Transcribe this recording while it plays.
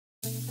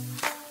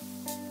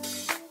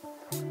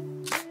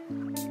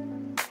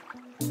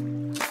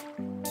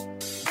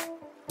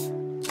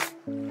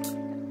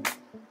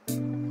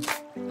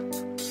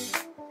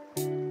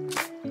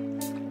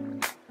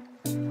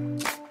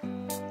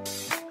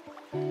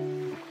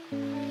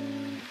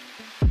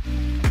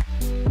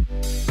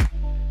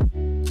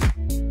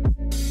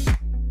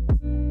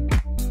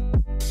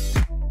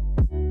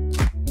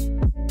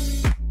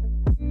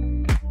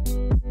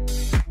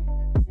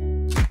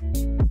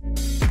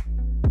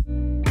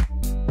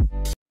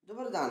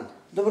Dobar dan,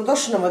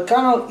 dobrodošli na moj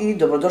kanal i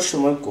dobrodošli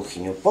u moju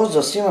kuhinju.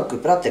 Pozdrav svima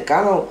koji prate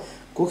kanal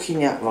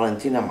Kuhinja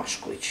Valentina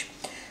Mašković.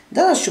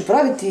 Danas ću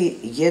praviti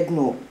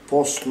jednu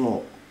posnu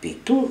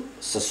pitu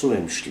sa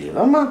suvim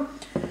šljivama.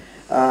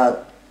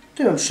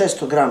 Tu imam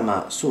 600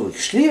 grama suvih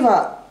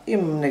šljiva,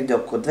 imam negde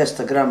oko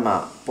 200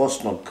 grama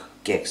posnog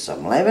keksa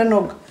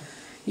mlevenog,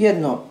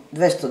 jedno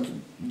 200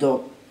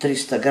 do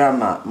 300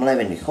 grama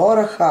mlevenih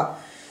oraha,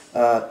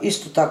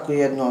 isto tako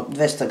jedno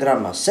 200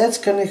 grama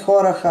seckanih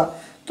oraha.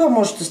 To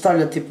možete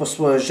stavljati po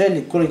svojoj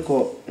želji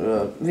koliko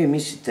vi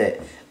mislite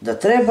da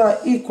treba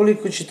i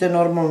koliko ćete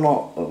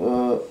normalno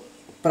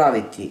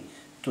praviti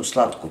tu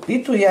slatku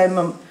pitu. Ja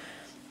imam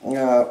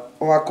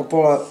ovako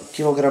pola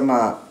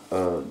kilograma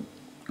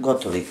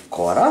gotovih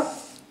kora,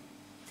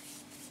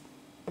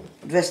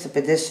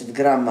 250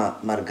 grama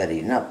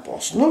margarina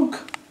posnog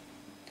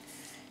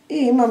i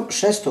imam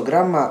 600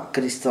 grama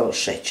kristal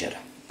šećera.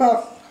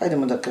 Pa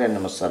hajdemo da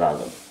krenemo sa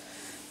radom.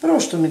 Prvo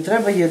što mi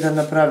treba je da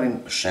napravim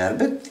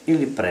šerbet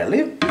ili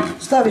preliv.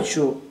 Stavit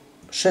ću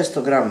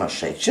 600 grama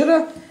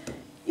šećera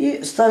i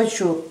stavit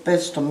ću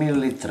 500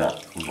 ml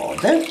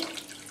vode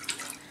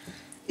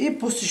i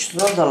pustit ću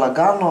to da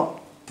lagano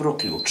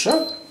proključa.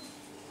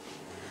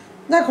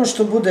 Nakon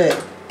što bude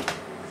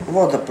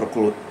voda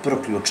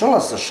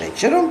proključala sa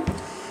šećerom,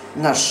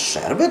 naš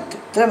šerbet,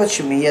 treba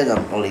će mi jedan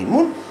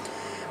limun.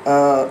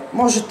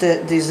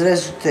 Možete da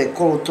izrežete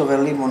kolutove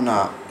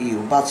limuna i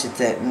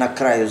ubacite na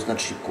kraju,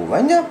 znači,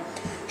 kuvanja.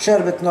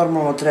 Šerbet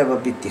normalno treba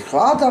biti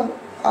hladan,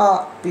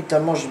 a pita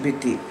može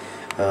biti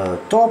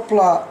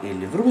topla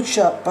ili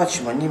vruća, pa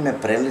ćemo njime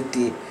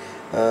preliti,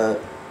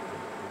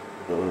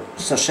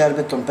 sa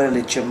šerbetom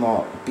prelit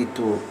ćemo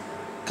pitu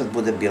kad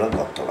bude bila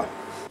gotova.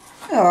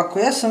 Evo ovako,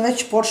 ja sam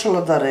već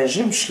počela da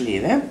režem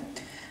šljive,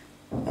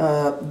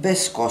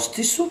 bez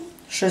kosti su,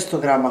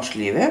 600 grama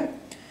šljive.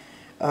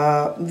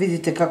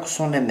 Vidite kako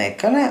su one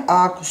mekane,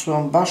 a ako su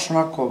vam baš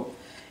onako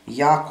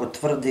jako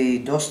tvrde i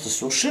dosta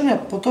sušene,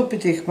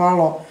 potopite ih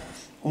malo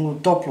u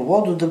toplu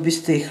vodu da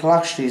biste ih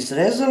lakše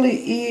izrezali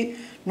i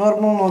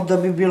normalno da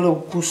bi bile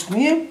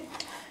ukusnije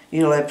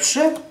i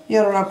lepše,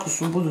 jer onako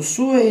budu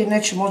suve i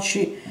neće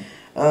moći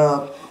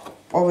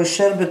ovaj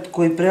šerbet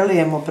koji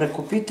prelijemo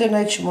preko pite,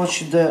 neće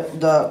moći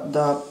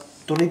da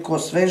toliko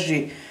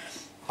osveži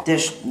te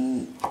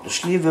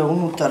šljive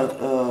unutar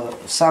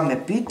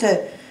same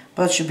pite,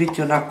 pa će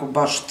biti onako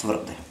baš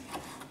tvrde.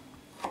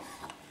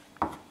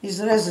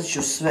 Izrezat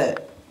ću sve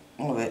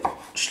ove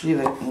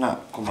šljive na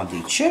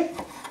komadiće.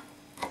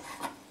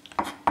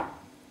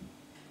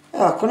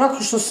 Evo,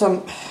 nakon što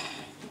sam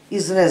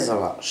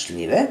izrezala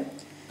šljive,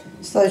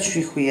 stavit ću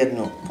ih u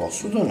jednu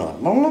posudu,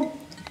 normalno,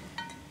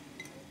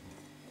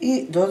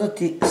 i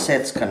dodati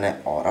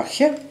seckane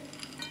orahe.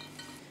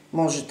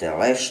 Možete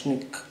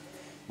lešnik,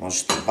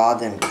 možete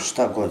badem,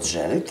 šta god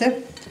želite.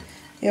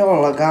 I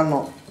ovo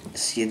lagano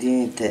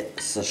sjedinite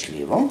sa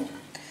šljivom,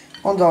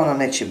 onda ona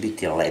neće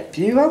biti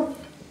lepljiva,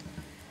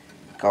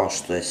 kao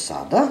što je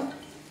sada,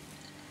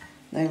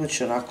 nego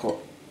će onako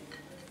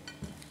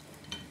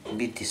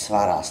biti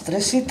sva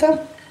rastresita.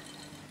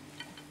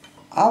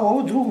 A u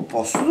ovu drugu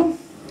posudu,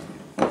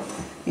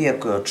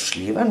 iako je od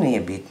šljiva,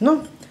 nije bitno,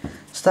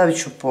 stavit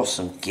ću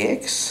posan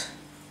keks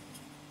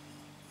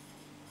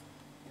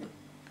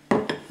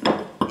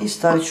i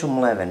stavit ću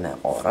mlevene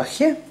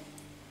orahe.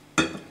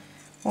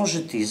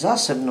 Možete i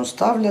zasebno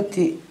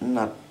stavljati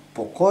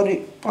po kori,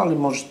 ali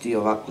možete i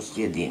ovako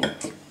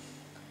sjediniti.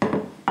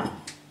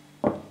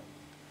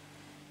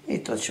 I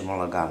to ćemo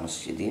lagano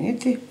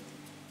sjediniti.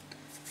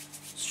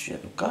 Ću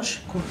jednu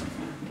kašiku.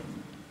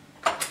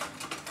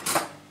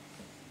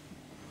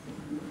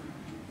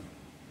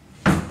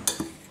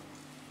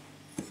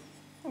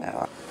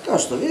 Evo, kao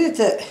što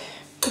vidite,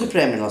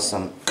 pripremila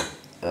sam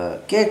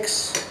keks,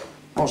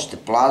 možete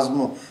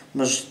plazmu,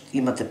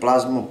 imate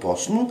plazmu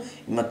posnu,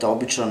 imate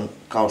običan,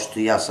 kao što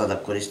i ja sada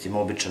koristim,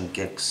 običan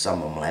keks,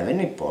 samo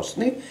mleveni,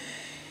 posni.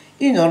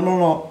 I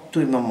normalno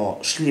tu imamo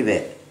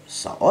šljive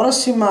sa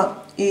orasima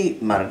i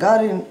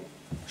margarin,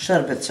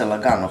 šerbet se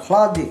lagano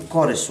hladi,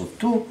 kore su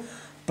tu,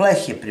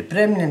 pleh je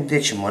pripremljen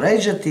gde ćemo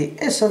ređati.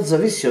 Sad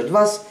zavisi od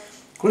vas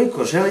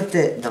koliko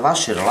želite da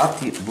vaši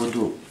rolati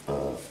budu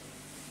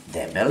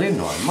debeli,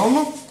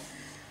 normalno,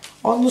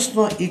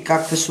 odnosno i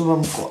kakve su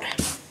vam kore.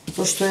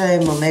 Pošto ja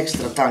imam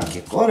ekstra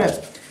tanke kore,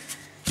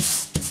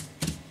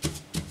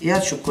 ja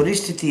ću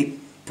koristiti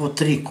po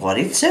 3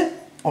 korice.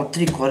 Od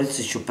 3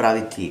 korice ću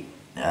praviti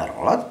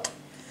rolat.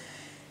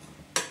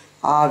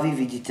 A vi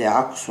vidite,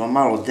 ako su vam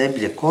malo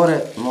deblje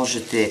kore,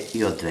 možete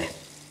i od 2.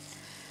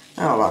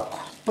 Evo ovako,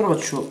 prvo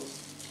ću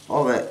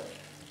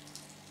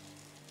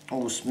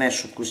ovu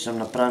smešu koju sam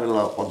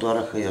napravila od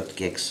oraha i od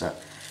keksa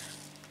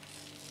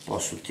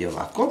posuti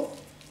ovako.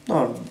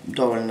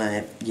 Dovoljna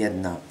je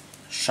jedna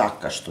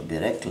šaka, što bi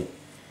rekli.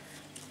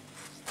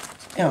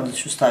 I onda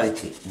ću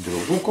staviti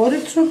drugu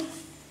koricu.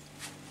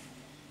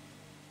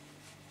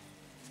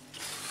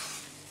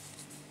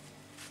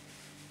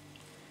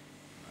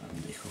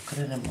 Onda ih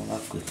okrenem,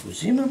 ovako ih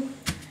uzimam.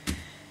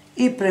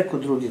 I preko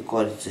druge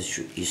korice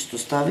ću isto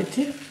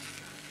staviti.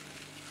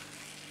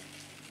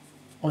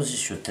 Uzet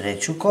ću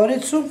treću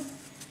koricu.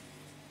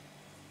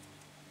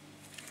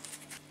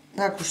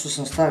 Nakon što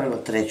sam stavila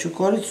treću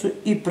koricu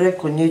i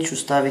preko nje ću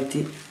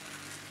staviti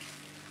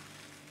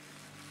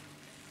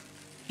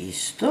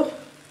isto,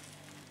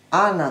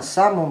 a na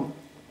samom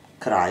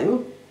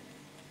kraju,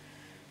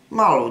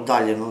 malo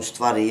udaljeno u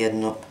stvari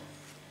jedno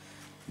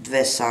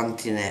 2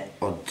 santine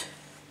od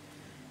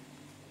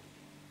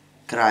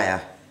kraja,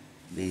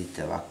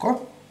 vidite ovako,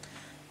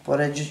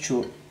 poređat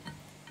ću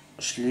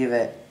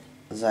šljive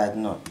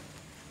zajedno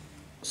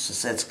sa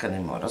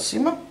seckanim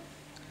orasima.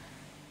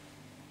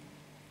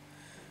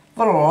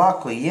 Vrlo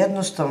lako i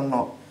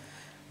jednostavno,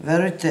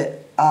 verujte,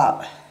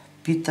 a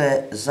pita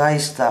je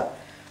zaista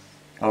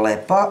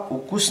lepa,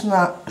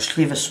 ukusna,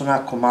 šljive su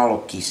onako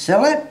malo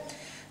kisele,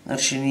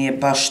 znači nije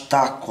baš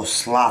tako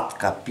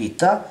slatka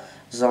pita,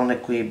 za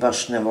one koji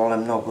baš ne vole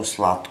mnogo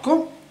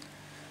slatko.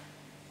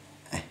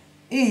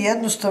 I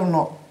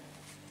jednostavno,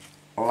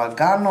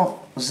 lagano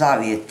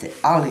zavijete,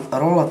 ali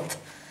rolat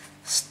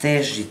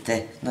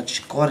stežite,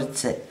 znači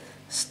korice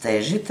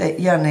stežite,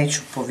 ja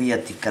neću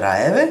povijati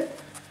krajeve.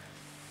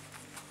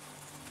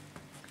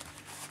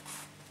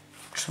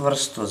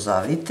 Čvrsto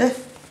zavijte.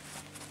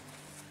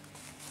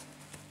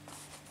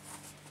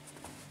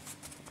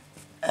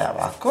 Evo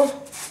ovako.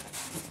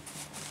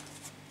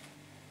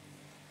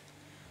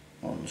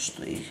 Ono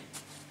što je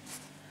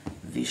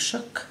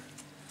višak.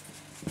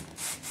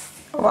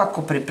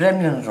 Ovako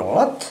pripremljen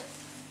rolat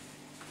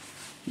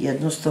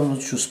jednostavno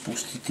ću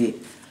spustiti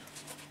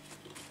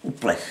u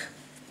pleh.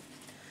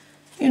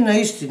 I na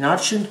isti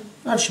način,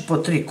 znači po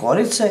 3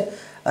 korice,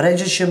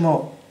 ređat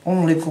ćemo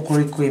onoliko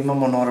koliko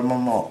imamo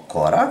normalno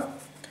kora.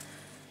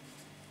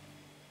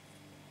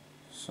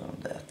 Samo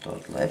da ja to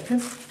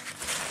odlepim.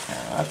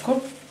 Ovako.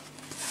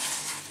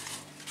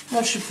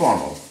 Znači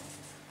ponovo.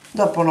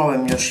 Da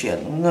ponovim još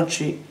jednom.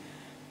 Znači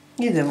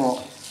idemo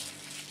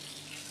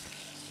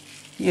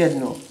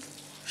jednu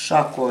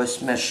šaku ove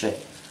smeše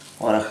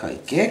oraha i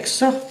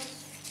keksa.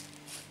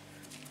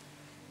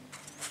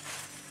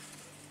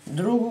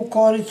 Drugu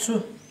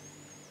koricu.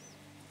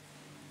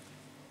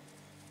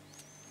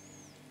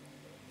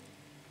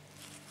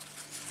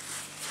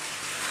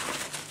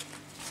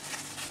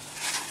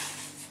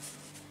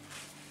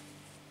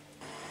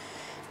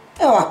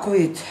 Evo ovako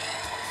vidite,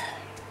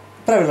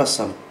 pravila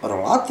sam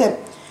rolate,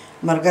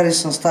 margarin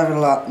sam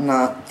stavila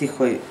na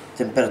tihoj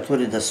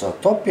temperaturi da se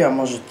otopi, a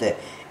možete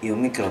i u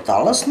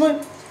mikrotalasnoj.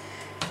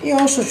 I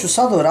ono što ću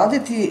sada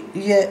uraditi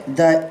je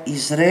da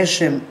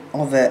izrežem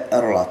ove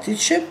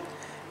rolatiće.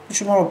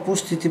 Ću malo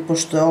pustiti,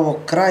 pošto je ovo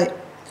kraj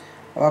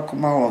ovako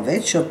malo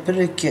veći,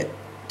 otprilike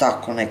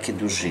tako neke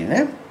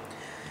dužine.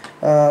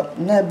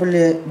 Najbolje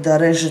je da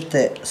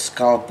režete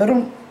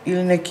skalperom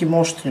ili nekim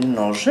oštrim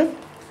nožem.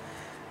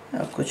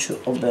 Ako ću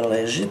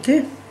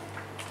obeležiti.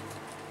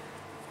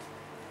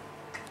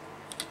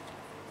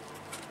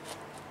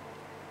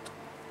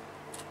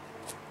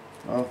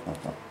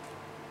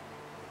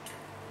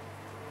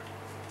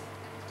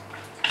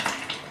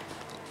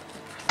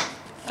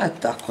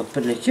 Tako,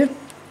 otprilike.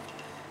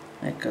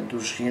 Neka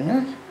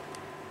dužina.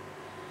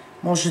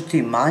 Možete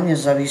i manje,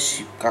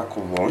 zavisi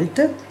kako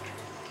volite.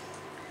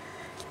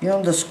 I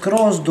onda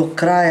skroz do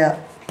kraja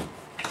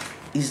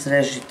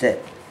izrežite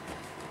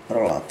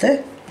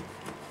rolate.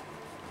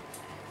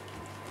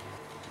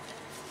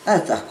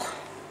 Tako.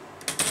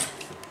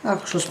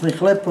 Nakon što smo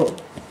ih lepo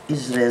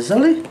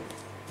izrezali,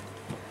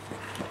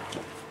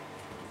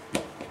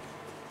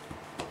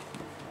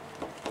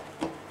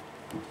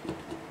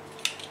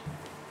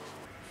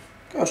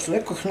 kao što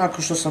rekoh,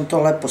 nakon što sam to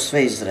lepo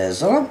sve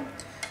izrezala,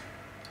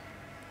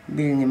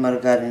 biljni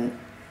margarin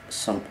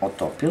sam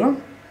otopila.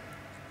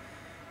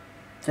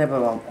 Treba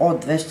vam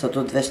od 200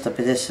 do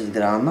 250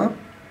 grama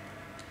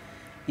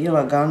i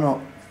lagano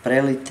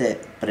prelite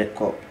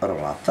preko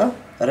rolata.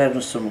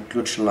 Redno sam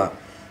uključila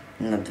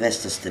na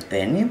 200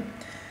 stepeni.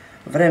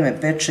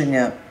 Vreme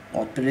pečenja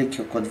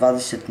otprilike oko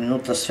 20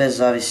 minuta, sve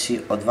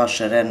zavisi od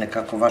vaše rerne,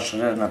 kako vaša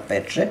rerna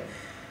peče.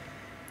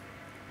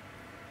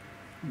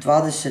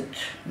 20,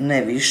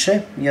 ne više,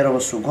 jer ovo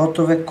su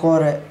gotove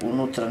kore,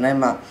 unutra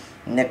nema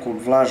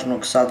nekog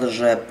vlažnog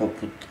sadržaja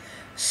poput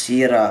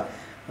sira,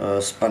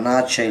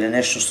 spanaća ili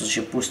nešto što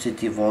će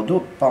pustiti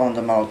vodu, pa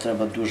onda malo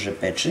treba duže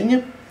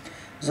pečenje.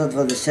 Za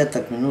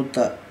 20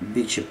 minuta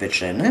bit će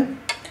pečene.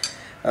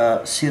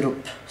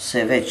 Sirup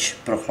se već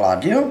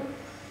prohladio,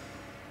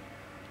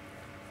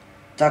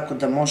 tako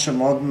da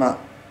možemo odmah,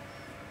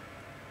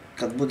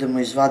 kad budemo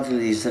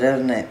izvadili iz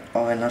rerne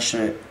ove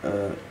naše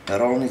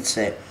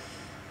rolnice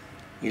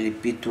ili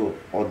pitu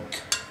od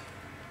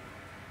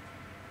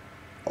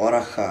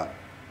oraha,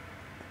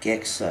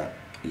 keksa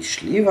i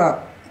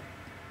šljiva,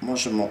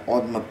 možemo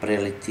odmah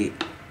preliti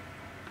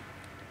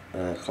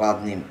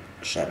hladnim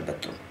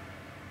šerbetom.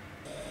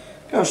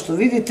 Kao što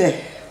vidite,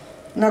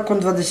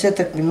 nakon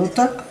 20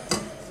 minuta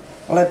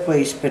lepo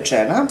je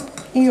ispečena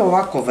i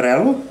ovako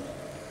vrelu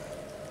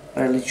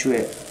prelit ću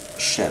je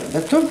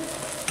šerbetom.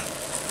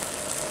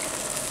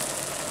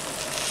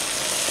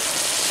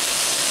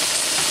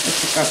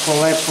 Vidite kako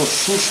lepo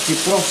šušti,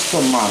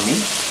 prosto mami.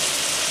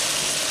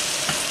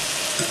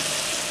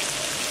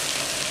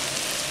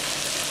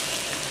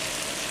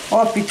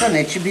 Ova pita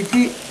neće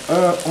biti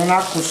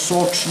onako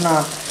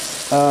sočna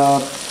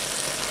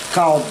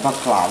kao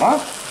baklava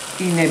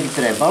i ne bi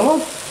trebalo,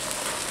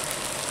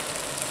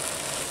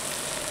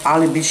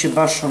 ali bit će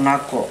baš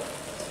onako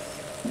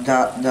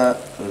da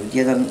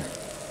jedan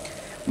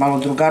malo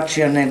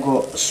drugačija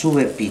nego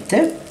suve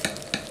pite.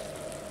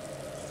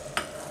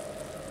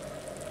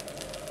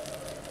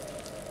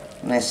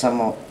 Ne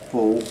samo po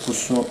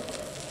ukusu,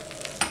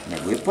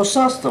 nego i po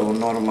sastavu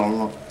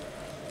normalno,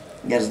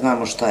 jer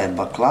znamo šta je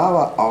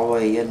baklava, a ovo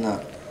je jedna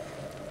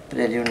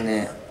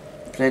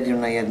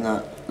predivna,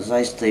 jedna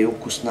zaista i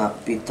ukusna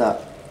pita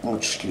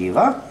od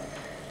šljiva.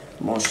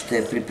 Možete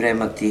je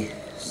pripremati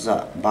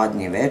za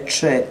badnje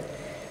veče,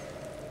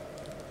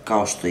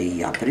 kao što i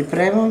ja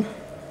pripremam,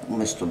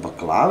 umjesto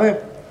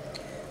baklave,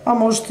 a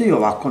možete i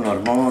ovako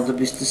normalno da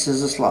biste se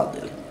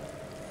zasladili.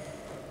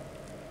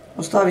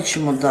 Ostavit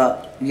ćemo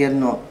da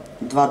jedno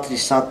 2-3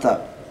 sata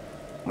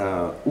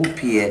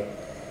upije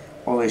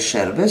ovaj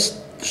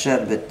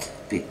šerbet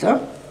pita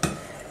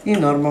i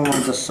normalno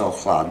da se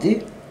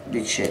ohladi.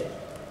 Biće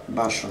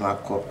baš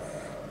onako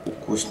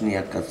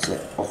ukusnija kad se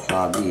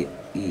ohladi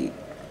i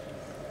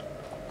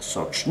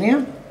sočnija.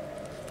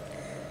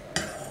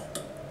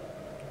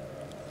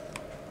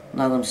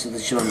 Nadam se da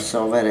će vam se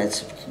ovaj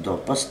recept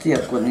dopasti.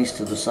 Ako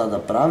niste do sada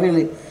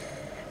pravili,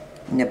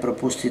 ne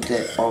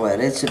propustite ovaj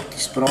recept,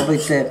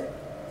 isprobajte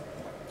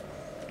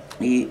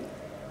i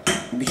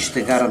bit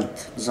ćete garant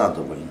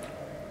zadovoljni.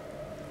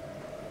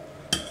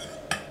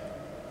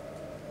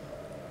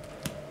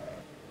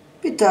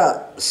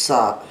 Pita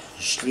sa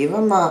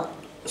šljivama,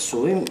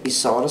 suvim i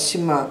sa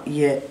orasima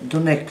je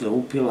donekle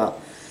upila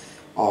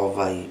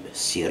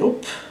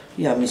sirup.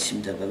 Ja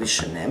mislim da ga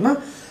više nema,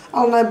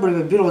 ali najbolje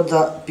bi bilo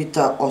da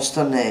pita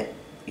ostane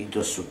i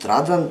do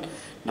sutradan,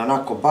 da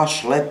onako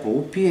baš lepo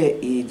upije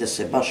i da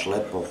se baš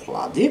lepo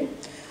ohladi.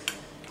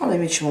 Ali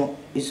mi ćemo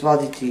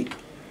izvaditi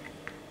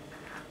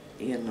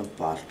jedno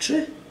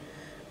parče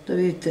da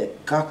vidite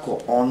kako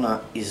ona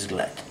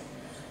izgleda.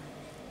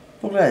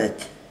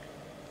 Pogledajte.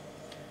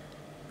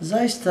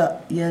 Zaista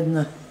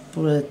jedna,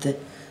 pogledajte,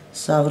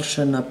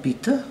 savršena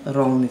pita,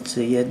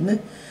 rolnice jedne,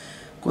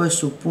 koje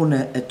su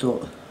pune, eto,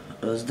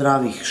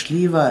 zdravih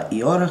šljiva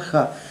i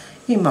oraha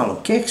i malo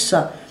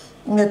keksa.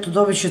 Eto,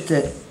 dobit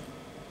ćete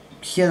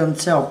jedan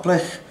ceo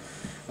pleh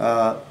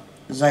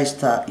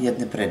zaista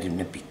jedne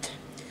predivne pite.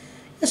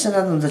 Ja se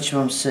nadam da će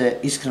vam se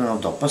iskreno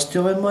dopasti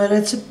ovaj moj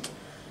recept,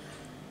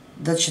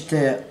 da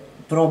ćete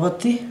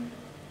probati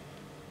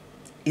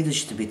i da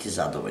ćete biti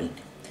zadovoljni.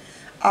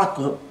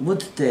 Ako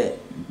budete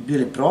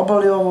bili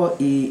probali ovo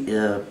i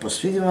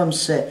posvidi vam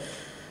se,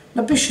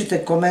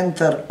 napišite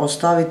komentar,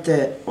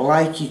 ostavite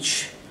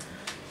lajkić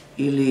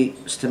ili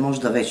ste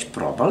možda već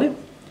probali.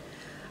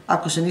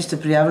 Ako se niste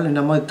prijavili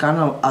na moj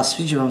kanal, a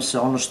sviđa vam se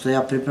ono što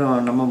ja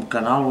pripremam na mom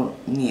kanalu,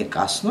 nije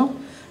kasno.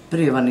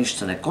 Prijava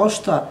ništa ne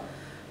košta,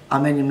 a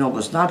meni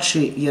mnogo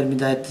znači jer mi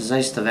dajete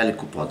zaista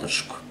veliku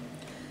podršku.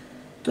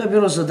 To je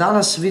bilo za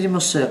danas, vidimo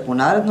se u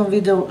narednom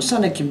videu sa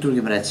nekim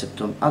drugim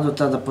receptom, a do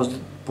tada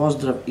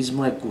pozdrav iz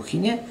moje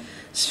kuhinje,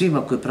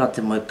 svima koji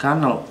prate moj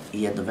kanal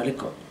i jedno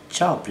veliko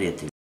ćao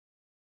prijatelji!